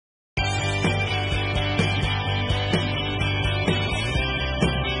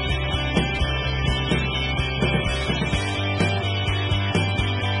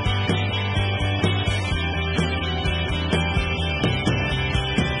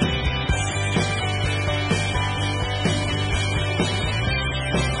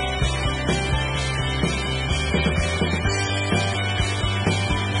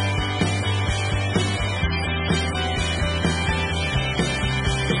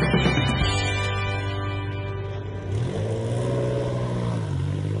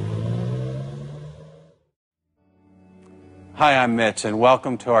Hi, I'm Mitch, and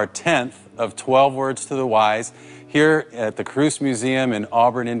welcome to our 10th of 12 Words to the Wise here at the Kruse Museum in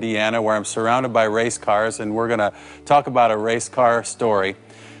Auburn, Indiana, where I'm surrounded by race cars, and we're going to talk about a race car story.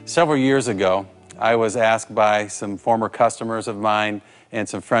 Several years ago, I was asked by some former customers of mine and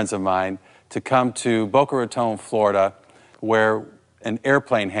some friends of mine to come to Boca Raton, Florida, where an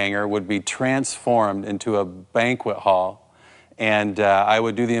airplane hangar would be transformed into a banquet hall, and I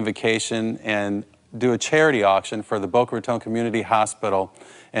would do the invocation and do a charity auction for the Boca Raton Community Hospital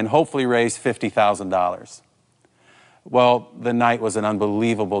and hopefully raise $50,000. Well, the night was an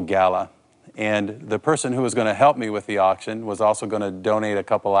unbelievable gala, and the person who was going to help me with the auction was also going to donate a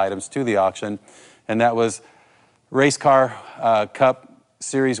couple items to the auction, and that was Race Car Cup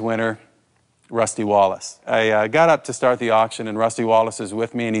Series winner Rusty Wallace. I got up to start the auction, and Rusty Wallace is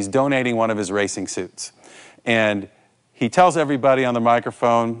with me, and he's donating one of his racing suits. And he tells everybody on the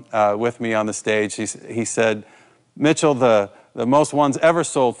microphone with me on the stage, he said, Mitchell, the most ones ever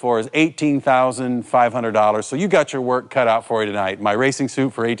sold for is $18,500, so you got your work cut out for you tonight. My racing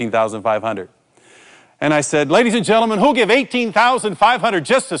suit for $18,500. And I said, ladies and gentlemen, who'll give $18,500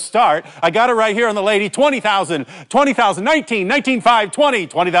 just to start? I got it right here on the lady. $20,000, $20,000, $19,500,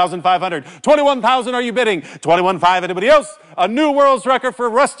 $20,000, $20,500, $21,000. Are you bidding? $21,500. Anybody else? A new world's record for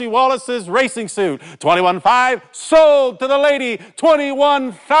Rusty Wallace's racing suit. $21,500 sold to the lady.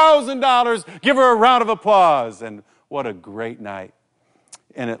 $21,000. Give her a round of applause. And what a great night.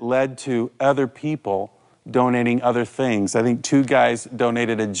 And it led to other people donating other things. I think two guys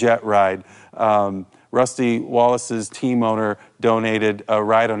donated a jet ride. Rusty Wallace's team owner donated a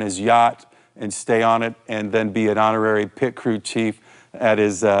ride on his yacht and stay on it and then be an honorary pit crew chief at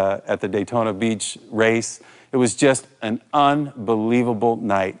the Daytona Beach race. It was just an unbelievable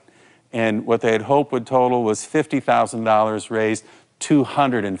night. And what they had hoped would total was $50,000 raised,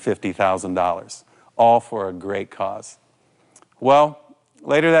 $250,000, all for a great cause. Well,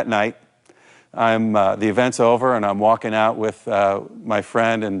 later that night, the event's over and I'm walking out with my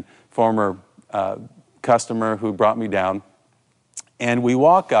friend and former customer who brought me down, and we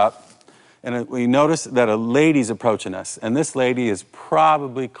walk up and we notice that a lady's approaching us, and this lady is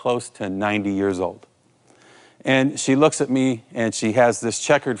probably close to 90 years old. And she looks at me and she has this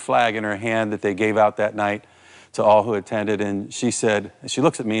checkered flag in her hand that they gave out that night to all who attended, and she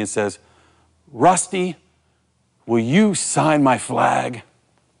looks at me and says, Rusty, will you sign my flag?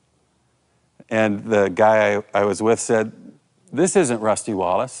 And the guy I was with said, this isn't Rusty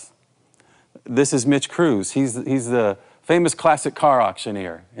Wallace. This is Mitch Kruse. He's the famous classic car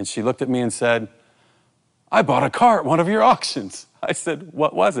auctioneer. And she looked at me and said, I bought a car at one of your auctions. I said,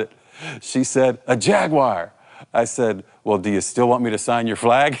 what was it? She said, a Jaguar. I said, well, do you still want me to sign your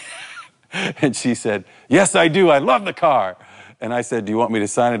flag? And she said, yes, I do. I love the car. And I said, do you want me to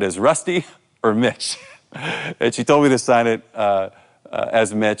sign it as Rusty or Mitch? And she told me to sign it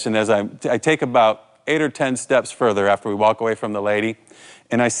as Mitch. And as I take about 8 or 10 steps further after we walk away from the lady,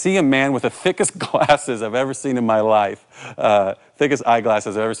 and I see a man with the thickest glasses I've ever seen in my life, thickest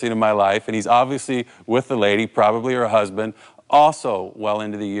eyeglasses I've ever seen in my life, and he's obviously with the lady, probably her husband, also well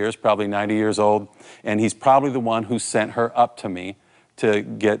into the years, probably 90 years old, and he's probably the one who sent her up to me to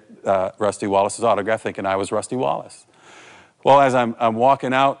get Rusty Wallace's autograph, thinking I was Rusty Wallace. Well, as I'm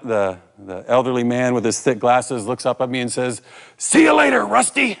walking out, the elderly man with his thick glasses looks up at me and says, see you later,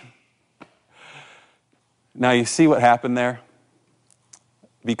 Rusty. Now, you see what happened there?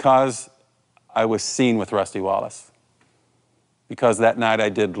 Because I was seen with Rusty Wallace, because that night I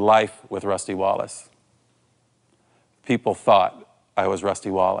did life with Rusty Wallace, people thought I was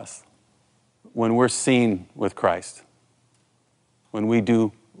Rusty Wallace. When we're seen with Christ, when we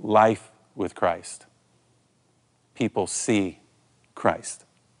do life with Christ, people see Christ.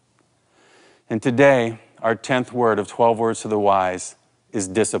 And today, our 10th word of 12 words to the wise is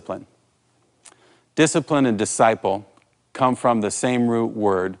discipline. Discipline and disciple come from the same root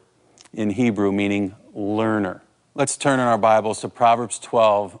word in Hebrew, meaning learner. Let's turn in our Bibles to Proverbs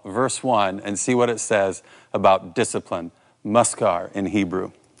 12, verse 1, and see what it says about discipline, muskar in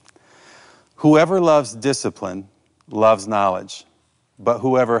Hebrew. Whoever loves discipline loves knowledge, but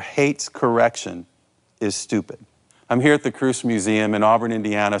whoever hates correction is stupid. I'm here at the Kruse Museum in Auburn,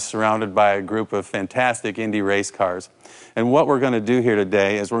 Indiana, surrounded by a group of fantastic Indy race cars. And what we're going to do here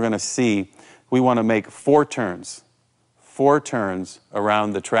today is we're going to see, we want to make 4 turns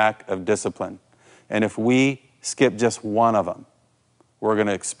around the track of discipline. And if we skip just one of them, we're going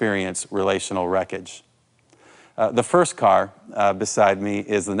to experience relational wreckage. The first car beside me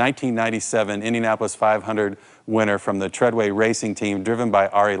is the 1997 Indianapolis 500 winner from the Treadway Racing Team, driven by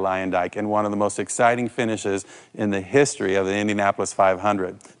Arie Luyendyk, and one of the most exciting finishes in the history of the Indianapolis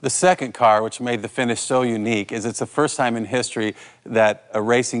 500. The second car, which made the finish so unique, is it's the first time in history that a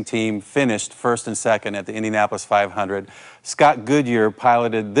racing team finished first and second at the Indianapolis 500. Scott Goodyear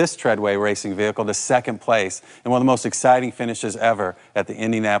piloted this Treadway racing vehicle to second place in one of the most exciting finishes ever at the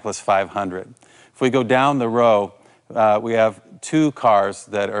Indianapolis 500. If we go down the row, we have two cars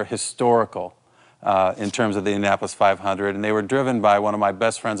that are historical in terms of the Indianapolis 500, and they were driven by one of my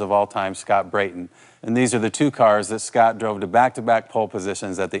best friends of all time, Scott Brayton. And these are the two cars that Scott drove to back-to-back pole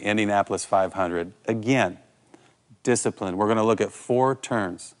positions at the Indianapolis 500. Again, discipline. We're going to look at 4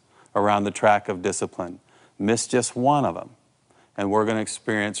 turns around the track of discipline. Miss just one of them, and we're going to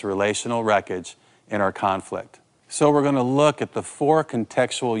experience relational wreckage in our conflict. So we're going to look at the 4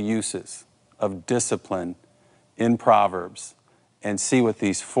 contextual uses of discipline in Proverbs and see what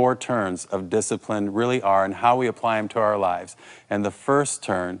these 4 turns of discipline really are and how we apply them to our lives. And the first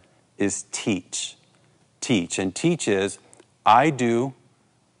turn is teach. Teach. And teach is, I do,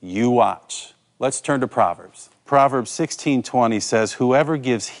 you watch. Let's turn to Proverbs. Proverbs 16:20 says, whoever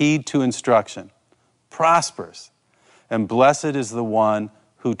gives heed to instruction prospers, and blessed is the one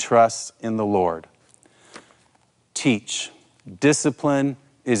who trusts in the Lord. Teach. Discipline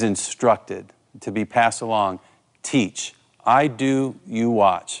is instructed to be passed along. Teach. I do, you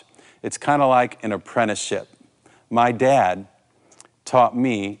watch. It's kind of like an apprenticeship. My dad taught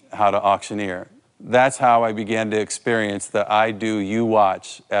me how to auctioneer. That's how I began to experience the I do, you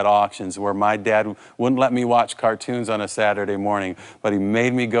watch at auctions, where my dad wouldn't let me watch cartoons on a Saturday morning, but he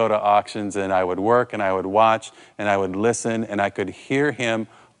made me go to auctions, and I would work and I would watch and I would listen, and I could hear him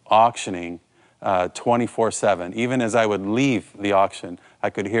auctioning 24/7. Even as I would leave the auction,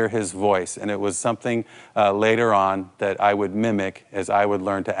 I could hear his voice, and it was something later on that I would mimic as I would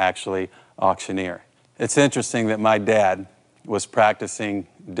learn to actually auctioneer. It's interesting that my dad was practicing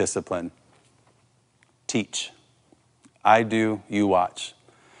discipline. Teach. I do, you watch.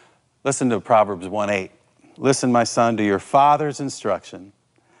 Listen to Proverbs 1:8. Listen, my son, to your father's instruction,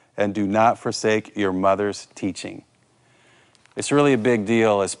 and do not forsake your mother's teaching. It's really a big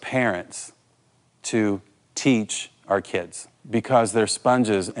deal as parents to teach our kids, because they're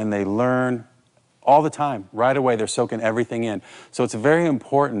sponges and they learn all the time. Right away, they're soaking everything in. So it's very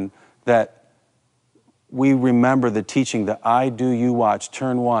important that we remember the teaching, the I do, you watch,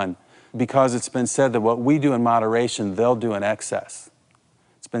 turn 1, because it's been said that what we do in moderation, they'll do in excess.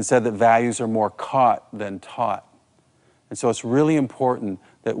 It's been said that values are more caught than taught. And so it's really important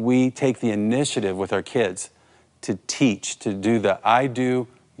that we take the initiative with our kids to teach, to do the I do,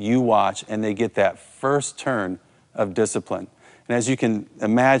 you watch, and they get that first turn of discipline. And as you can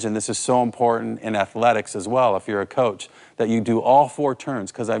imagine, this is so important in athletics as well, if you're a coach, that you do all 4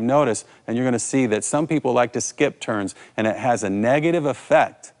 turns, because I've noticed, and you're going to see, that some people like to skip turns, and it has a negative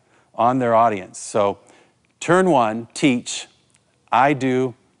effect on their audience. So turn 1, teach. I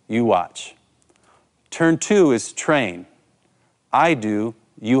do, you watch. Turn 2 is train. I do,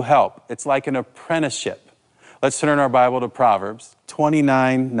 you help. It's like an apprenticeship. Let's turn our Bible to Proverbs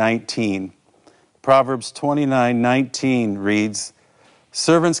 29:19. Proverbs 29:19 reads,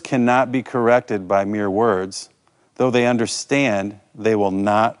 servants cannot be corrected by mere words. Though they understand, they will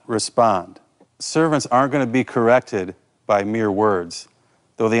not respond. Servants aren't going to be corrected by mere words.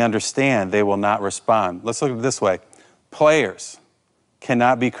 Though they understand, they will not respond. Let's look at it this way. Players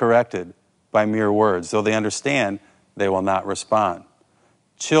cannot be corrected by mere words. Though they understand, they will not respond.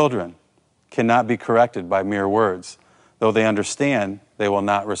 Children cannot be corrected by mere words. Though they understand, they will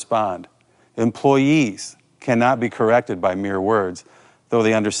not respond. Employees cannot be corrected by mere words. Though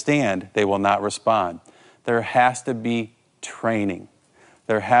they understand, they will not respond. There has to be training.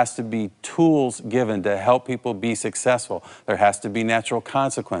 There has to be tools given to help people be successful. There has to be natural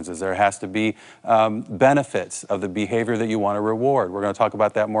consequences. There has to be benefits of the behavior that you want to reward. We're going to talk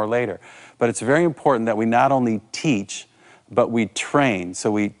about that more later. But it's very important that we not only teach, but we train.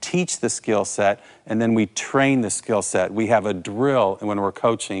 So we teach the skill set, and then we train the skill set. We have a drill when we're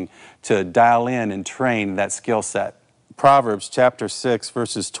coaching to dial in and train that skill set. Proverbs chapter 6,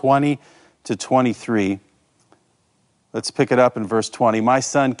 verses 20 to 23. Let's pick it up in verse 20. My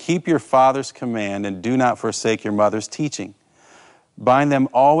son, keep your father's command and do not forsake your mother's teaching. Bind them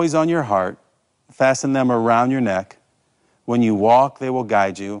always on your heart. Fasten them around your neck. When you walk, they will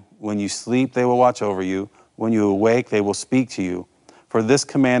guide you. When you sleep, they will watch over you. When you awake, they will speak to you. For this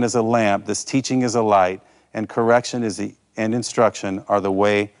command is a lamp, this teaching is a light, and correction and instruction are the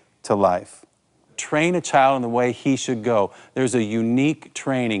way to life. train a child in the way he should go. There's a unique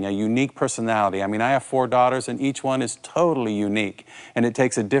training, a unique personality. I mean, I have 4 daughters, and each one is totally unique. And it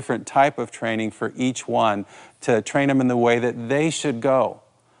takes a different type of training for each one to train them in the way that they should go.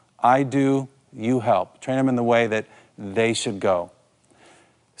 I do, you help. Train them in the way that they should go.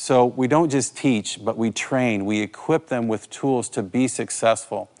 So we don't just teach, but we train. We equip them with tools to be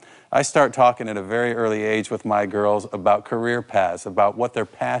successful. I start talking at a very early age with my girls about career paths, about what they're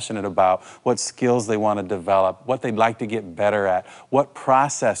passionate about, what skills they want to develop, what they'd like to get better at, what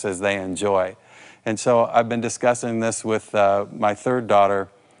processes they enjoy. And so I've been discussing this with my 3rd daughter,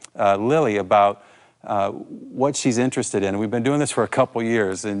 Lily, about what she's interested in. We've been doing this for a couple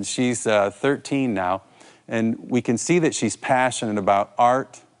years, and she's 13 now, and we can see that she's passionate about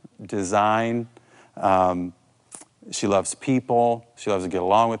art, design. She loves people. She loves to get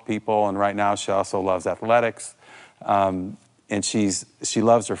along with people, and right now she also loves athletics, and she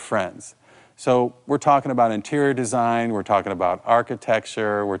loves her friends. So we're talking about interior design, we're talking about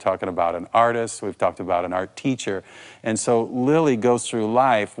architecture, we're talking about an artist, we've talked about an art teacher. And so Lily goes through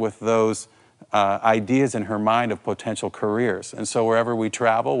life with those ideas in her mind of potential careers. And so wherever we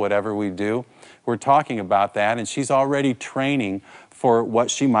travel, whatever we do, we're talking about that, and she's already training for what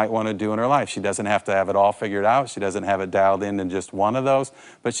she might want to do in her life. She doesn't have to have it all figured out. She doesn't have it dialed in just one of those,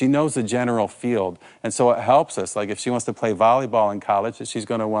 but she knows the general field. And so it helps us. Like if she wants to play volleyball in college, she's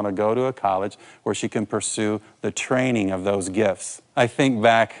going to want to go to a college where she can pursue the training of those gifts. I think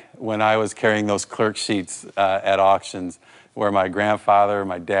back when I was carrying those clerk sheets at auctions, where my grandfather,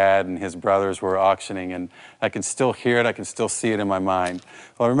 my dad, and his brothers were auctioning, and I can still hear it, I can still see it in my mind.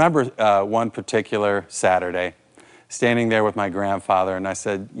 Well, I remember one particular Saturday, standing there with my grandfather, and I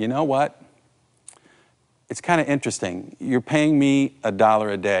said, you know what? It's kind of interesting. You're paying me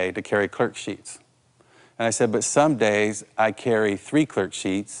 $1 a day to carry clerk sheets. And I said, but some days I carry 3 clerk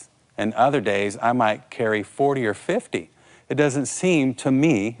sheets, and other days I might carry 40 or 50. It doesn't seem to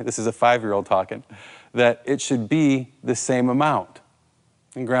me, this is a 5-year-old talking, that it should be the same amount.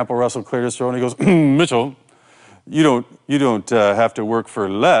 And Grandpa Russell cleared his throat and he goes, Mitchell, you don't have to work for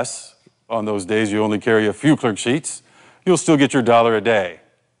less. On those days you only carry a few clerk sheets. You'll still get your $1 a day.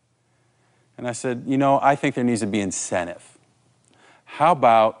 And I said, you know, I think there needs to be incentive. How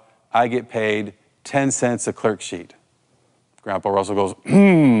about I get paid 10 cents a clerk sheet? Grandpa Russell goes,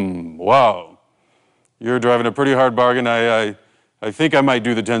 wow, you're driving a pretty hard bargain. I think I might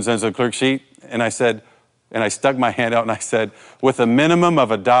do the 10 cents a clerk sheet. And I said, and I stuck my hand out and I said, with a minimum of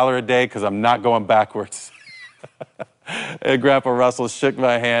 $1 a day, because I'm not going backwards. And Grandpa Russell shook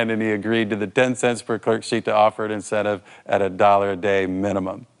my hand and he agreed to the 10 cents per clerk sheet to offer an incentive at $1 a day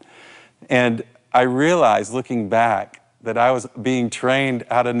minimum. And I realized, looking back, that I was being trained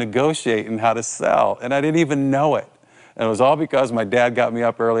how to negotiate and how to sell, and I didn't even know it. And it was all because my dad got me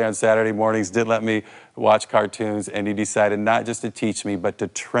up early on Saturday mornings, didn't let me watch cartoons, and he decided not just to teach me, but to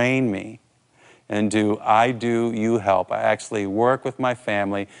train me. And I do, you help. I actually work with my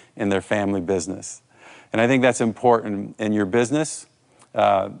family in their family business. And I think that's important in your business.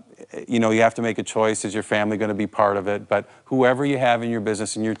 You know, you have to make a choice. Is your family going to be part of it? But whoever you have in your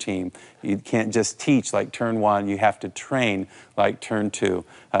business and your team, you can't just teach like turn 1. You have to train like turn 2.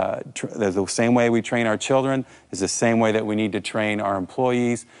 The same way we train our children is the same way that we need to train our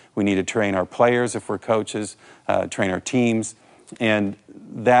employees. We need to train our players if we're coaches, train our teams. And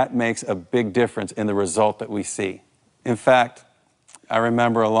that makes a big difference in the result that we see. In fact, I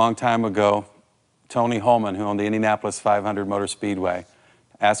remember a long time ago, Tony Holman, who owned the Indianapolis 500 Motor Speedway,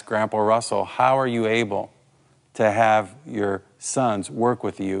 asked Grandpa Russell, how are you able to have your sons work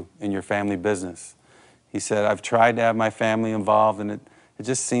with you in your family business? He said, I've tried to have my family involved, and it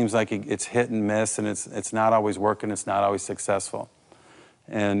just seems like it's hit and miss, and it's not always working, it's not always successful.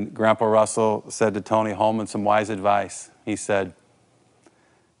 And Grandpa Russell said to Tony Holman some wise advice. He said,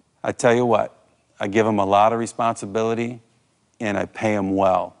 I tell you what, I give them a lot of responsibility, and I pay them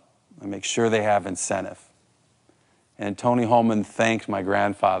well. I make sure they have incentive. And Tony Holman thanked my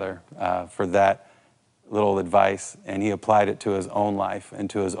grandfather for that little advice, and he applied it to his own life and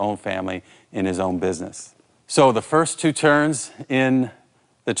to his own family in his own business. So the first 2 turns in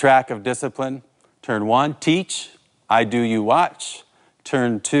the track of discipline: turn 1, teach, I do, you watch.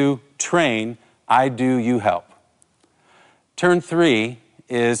 Turn 2, train, I do, you help. Turn 3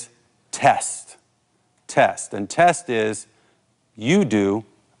 is test. Test. And test is you do,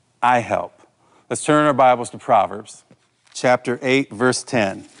 I help. Let's turn our Bibles to Proverbs, chapter 8, verse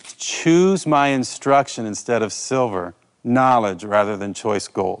 10. Choose my instruction instead of silver, knowledge rather than choice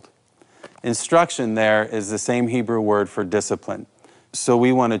gold. Instruction there is the same Hebrew word for discipline. So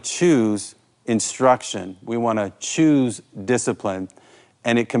we want to choose instruction. We want to choose discipline.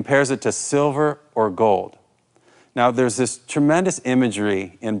 and it compares it to silver or gold. Now, there's this tremendous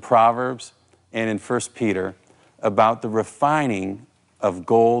imagery in Proverbs and in 1 Peter about the refining of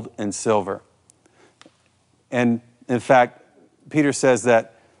gold and silver. And in fact, Peter says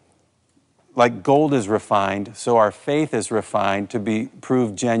that like gold is refined, so our faith is refined to be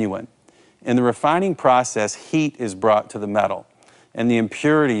proved genuine. In the refining process, heat is brought to the metal, and the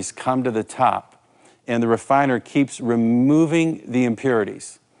impurities come to the top, and the refiner keeps removing the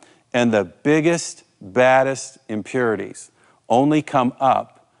impurities. And the biggest, baddest impurities only come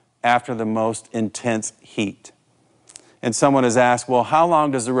up after the most intense heat. And someone has asked, well, how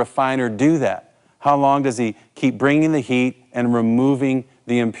long does the refiner do that? How long does he keep bringing the heat and removing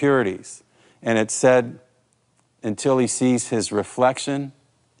the impurities? And it said, until he sees his reflection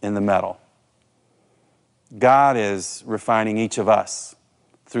in the metal. God is refining each of us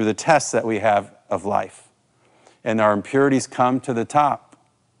through the tests that we have of life. And our impurities come to the top.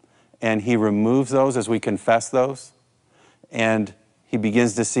 And he removes those as we confess those. And he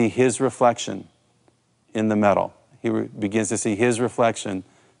begins to see his reflection in the metal. He begins to see his reflection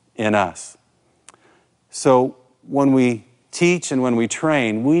in us. So when we teach and when we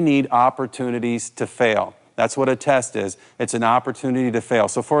train, we need opportunities to fail. That's what a test is. It's an opportunity to fail.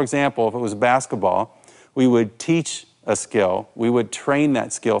 So for example, if it was basketball, we would teach a skill, we would train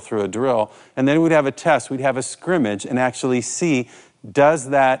that skill through a drill, and then we'd have a test, we'd have a scrimmage and actually see,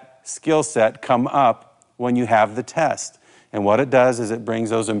 does that skill set come up when you have the test? And what it does is it brings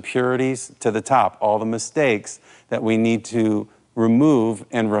those impurities to the top, all the mistakes that we need to remove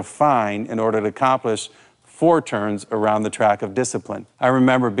and refine in order to accomplish 4 turns around the track of discipline. I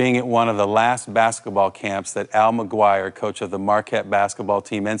remember being at one of the last basketball camps that Al McGuire, coach of the Marquette basketball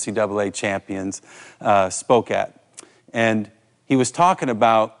team, NCAA champions, spoke at. And he was talking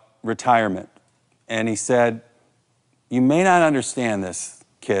about retirement. And he said, you may not understand this,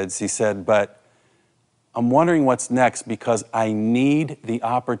 kids, he said, but I'm wondering what's next because I need the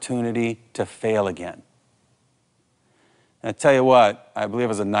opportunity to fail again. And I tell you what, I believe I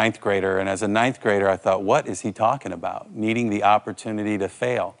was a 9th grader, and as a 9th grader, I thought, what is he talking about? Needing the opportunity to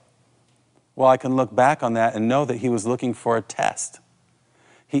fail. Well, I can look back on that and know that he was looking for a test.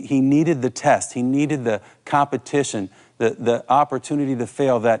 He needed the test. He needed the competition, the opportunity to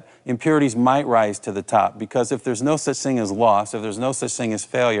fail, that impurities might rise to the top. Because if there's no such thing as loss, if there's no such thing as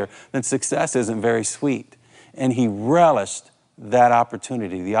failure, then success isn't very sweet. And he relished that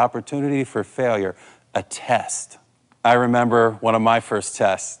opportunity, the opportunity for failure, a test. I remember one of my first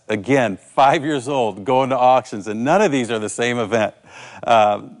tests, again, 5 years old, going to auctions, and none of these are the same event.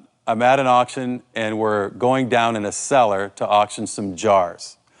 I'm at an auction, and we're going down in a cellar to auction some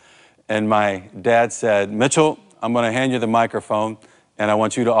jars. And my dad said, Mitchell, I'm going to hand you the microphone, and I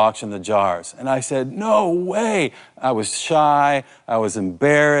want you to auction the jars. And I said, no way. I was shy. I was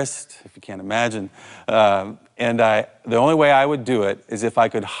embarrassed, if you can't imagine. The only way I would do it is if I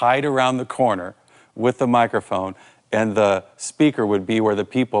could hide around the corner with the microphone, and the speaker would be where the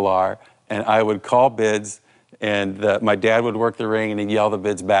people are, and I would call bids, and my dad would work the ring, and he'd yell the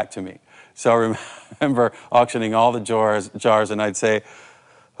bids back to me. So I remember auctioning all the jars, and I'd say,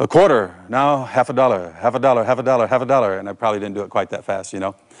 a quarter, now half a dollar, half a dollar, half a dollar, half a dollar, and I probably didn't do it quite that fast, you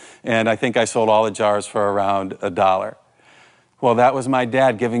know. And I think I sold all the jars for around $1. Well, that was my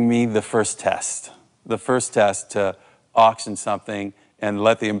dad giving me the first test to auction something and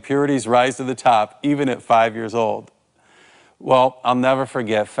let the impurities rise to the top, even at 5 years old. Well, I'll never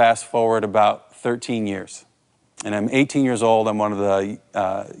forget, fast forward about 13 years. And I'm 18 years old. I'm one of the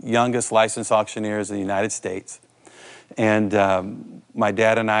youngest licensed auctioneers in the United States. And my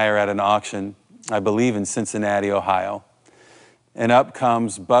dad and I are at an auction, I believe in Cincinnati, Ohio. And up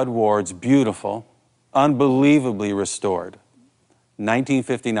comes Bud Ward's beautiful, unbelievably restored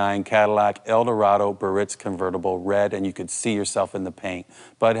 1959 Cadillac Eldorado Baritz convertible, red, and you could see yourself in the paint.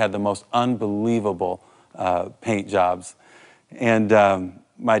 Bud had the most unbelievable paint jobs. And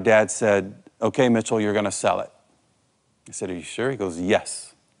my dad said, okay, Mitchell, you're going to sell it. I said, are you sure? He goes,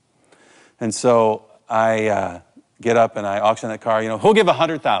 yes. And so I get up and I auction that car. You know, who'll give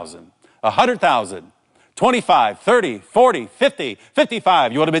 100,000? 100,000. 25, 30, 40, 50,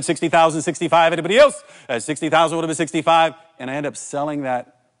 55. You would have been 60,000, 65. Anybody else? 60,000 would have been 65. And I end up selling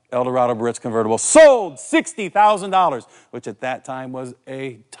that Eldorado Baritz convertible. Sold $60,000, which at that time was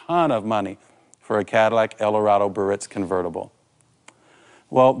a ton of money for a Cadillac Eldorado Baritz convertible.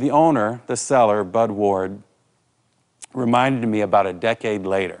 Well, the owner, the seller, Bud Ward, reminded me about a decade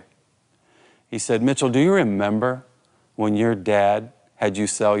later. He said, Mitchell, do you remember when your dad had you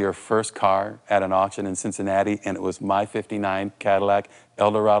sell your first car at an auction in Cincinnati and it was my 59 Cadillac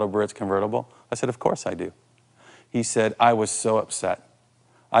Eldorado Baritz convertible? I said, of course I do. He said, I was so upset.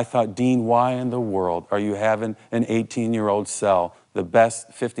 I thought, Dean, why in the world are you having an 18-year-old sell the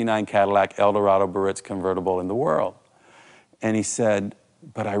best 59 Cadillac Eldorado Baritz convertible in the world? And he said,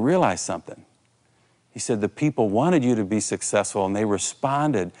 but I realized something. He said, the people wanted you to be successful, and they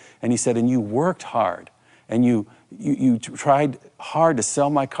responded. And he said, and you worked hard, and you tried hard to sell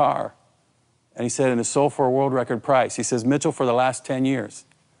my car. And he said, and it sold for a world record price. He says, Mitchell, for the last 10 years,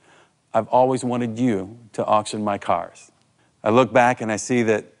 I've always wanted you to auction my cars. I look back and I see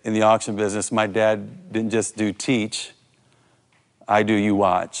that in the auction business, my dad didn't just do teach, I do, you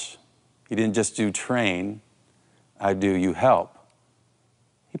watch. He didn't just do train, I do, you help.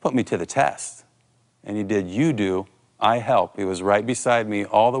 He put me to the test. And he did, you do, I help. He was right beside me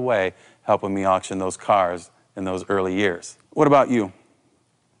all the way, helping me auction those cars in those early years. What about you?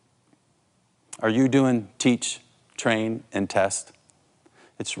 Are you doing teach, train, and test?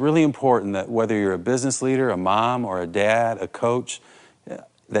 It's really important that whether you're a business leader, a mom, or a dad, a coach,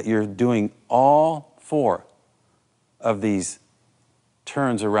 that you're doing all 4 of these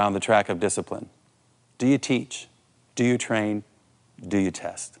turns around the track of discipline. Do you teach? Do you train? Do you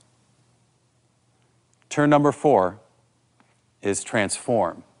test? Turn number 4 is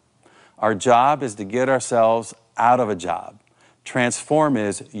transform. Our job is to get ourselves out of a job. Transform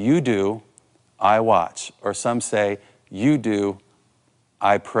is you do, I watch. Or some say, you do,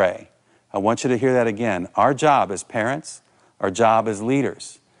 I pray. I want you to hear that again. Our job as parents, our job as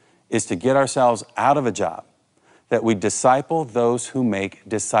leaders, is to get ourselves out of a job, that we disciple those who make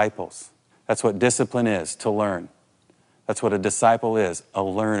disciples. That's what discipline is, to learn. That's what a disciple is, a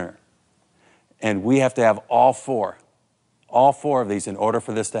learner. And we have to have all 4 of these in order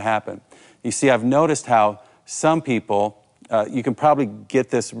for this to happen. You see, I've noticed how some people, you can probably get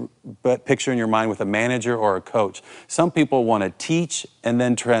this picture in your mind with a manager or a coach. Some people want to teach and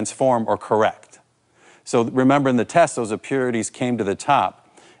then transform or correct. So remember in the test, those impurities came to the top,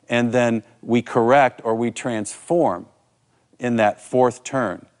 and then we correct or we transform in that 4th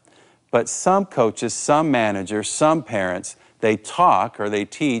turn. But some coaches, some managers, some parents, they talk or they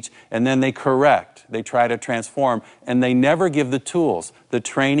teach and then they correct. They try to transform, and they never give the tools, the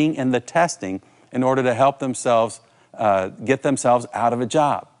training and the testing in order to help themselves get themselves out of a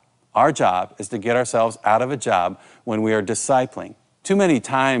job. Our job is to get ourselves out of a job when we are discipling. Too many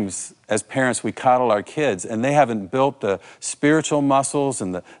times as parents we coddle our kids and they haven't built the spiritual muscles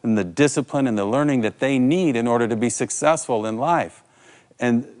and the discipline and the learning that they need in order to be successful in life.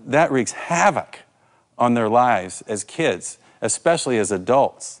 And that wreaks havoc on their lives as kids, especially as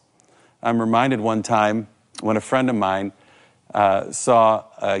adults. I'm reminded one time when a friend of mine saw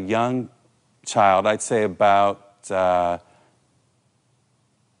a young child, I'd say about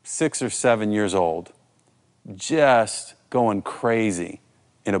 6 or 7 years old, just going crazy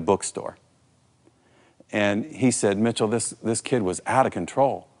in a bookstore. And he said, Mitchell, this kid was out of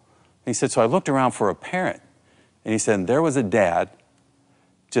control. And he said, so I looked around for a parent. And he said, and there was a dad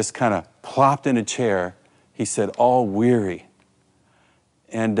just kind of plopped in a chair, he said, all weary.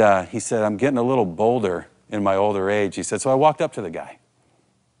 And he said, I'm getting a little bolder in my older age. He said, so I walked up to the guy.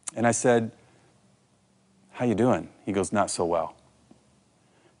 And I said, how you doing? He goes, not so well.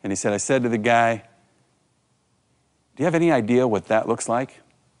 And he said, I said to the guy, do you have any idea what that looks like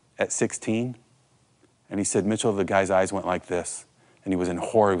at 16? And he said, Mitchell, the guy's eyes went like this. And he was in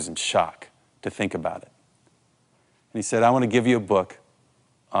horror, he was in shock to think about it. And he said, I want to give you a book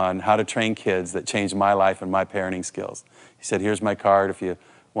on how to train kids that changed my life and my parenting skills. He said, here's my card. If you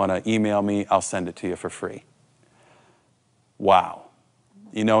want to email me, I'll send it to you for free. Wow.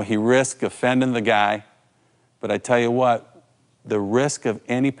 You know, he risked offending the guy, but I tell you what, the risk of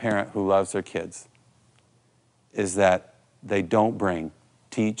any parent who loves their kids is that they don't bring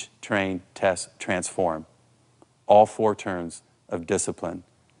teach, train, test, transform, all 4 turns of discipline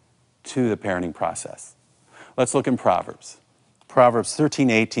to the parenting process. Let's look in Proverbs. Proverbs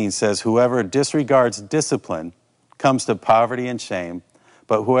 13:18 says, whoever disregards discipline comes to poverty and shame,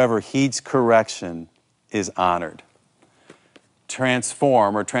 but whoever heeds correction is honored.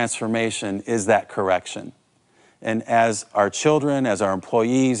 Transform or transformation is that correction. And as our children, as our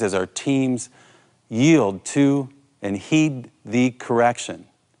employees, as our teams yield to and heed the correction,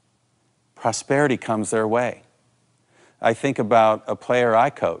 prosperity comes their way. I think about a player I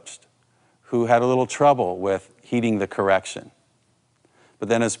coached who had a little trouble with heeding the correction. But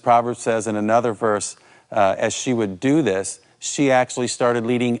then as Proverbs says in another verse, as she would do this, she actually started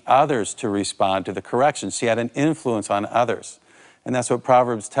leading others to respond to the correction. She had an influence on others. And that's what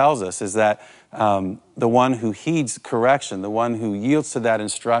Proverbs tells us, is that the one who heeds correction, the one who yields to that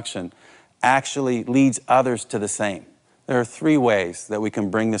instruction, actually leads others to the same. There are 3 ways that we can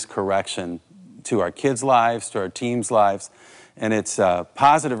bring this correction to our kids' lives, to our teams' lives. And it's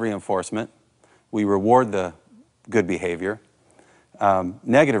positive reinforcement. We reward the good behavior.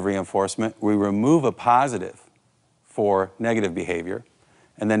 Negative reinforcement, we remove a positive for negative behavior.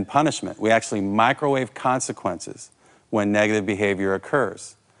 And then punishment, we actually microwave consequences when negative behavior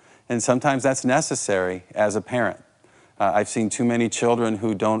occurs. And sometimes that's necessary as a parent. I've seen too many children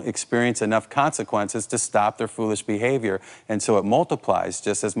who don't experience enough consequences to stop their foolish behavior, and so it multiplies,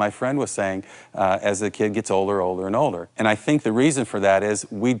 just as my friend was saying, as the kid gets older, and older. And I think the reason for that is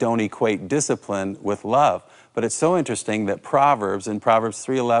we don't equate discipline with love. But it's so interesting that Proverbs, in Proverbs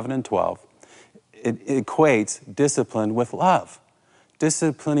 3:11 and 12, it equates discipline with love.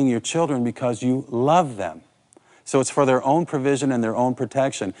 Disciplining your children because you love them. So it's for their own provision and their own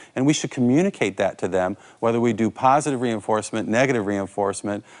protection. And we should communicate that to them, whether we do positive reinforcement, negative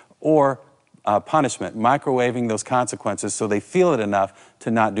reinforcement, or punishment, microwaving those consequences so they feel it enough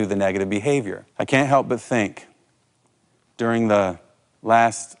to not do the negative behavior. I can't help but think, during the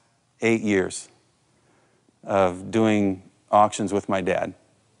last 8 years of doing auctions with my dad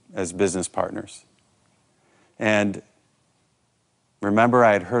as business partners, and remember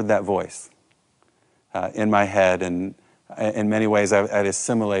I had heard that voice in my head, and in many ways I'd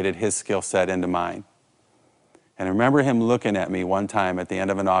assimilated his skill set into mine. And I remember him looking at me one time at the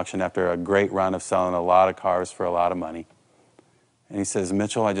end of an auction after a great run of selling a lot of cars for a lot of money. And he says,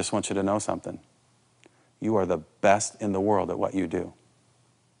 "Mitchell, I just want you to know something. You are the best in the world at what you do."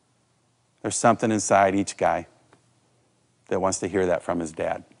 There's something inside each guy that wants to hear that from his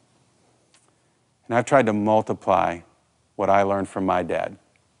dad. And I've tried to multiply what I learned from my dad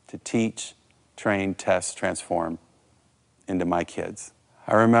to teach, train, test, transform into my kids.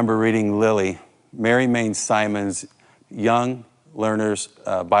 I remember reading Lily, Mary Main Simon's Young Learner's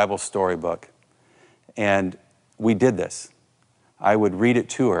Bible Storybook. And we did this. I would read it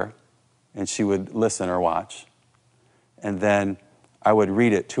to her, and she would listen or watch. And then I would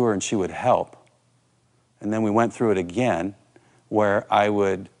read it to her, and she would help. And then we went through it again, where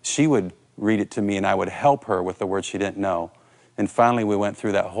she would read it to me, and I would help her with the words she didn't know. And finally, we went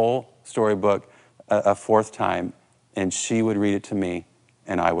through that whole storybook a fourth time, and she would read it to me,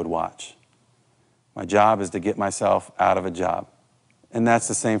 and I would watch. My job is to get myself out of a job. And that's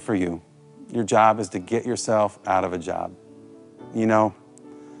the same for you. Your job is to get yourself out of a job. You know,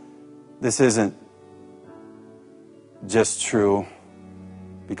 this isn't just true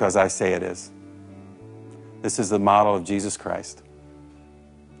because I say it is. This is the model of Jesus Christ,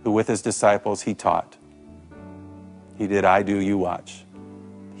 who with his disciples, he taught. He did, I do, you watch.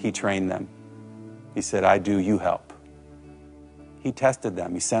 He trained them. He said, I do, you help. He tested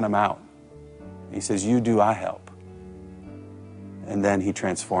them. He sent them out. He says, you do, I help. And then he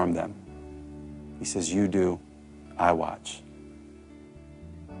transformed them. He says, you do, I watch.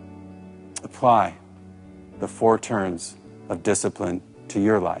 Apply the 4 turns of discipline to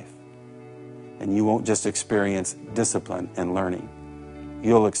your life. And you won't just experience discipline and learning.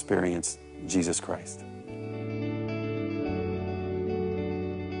 You'll experience Jesus Christ.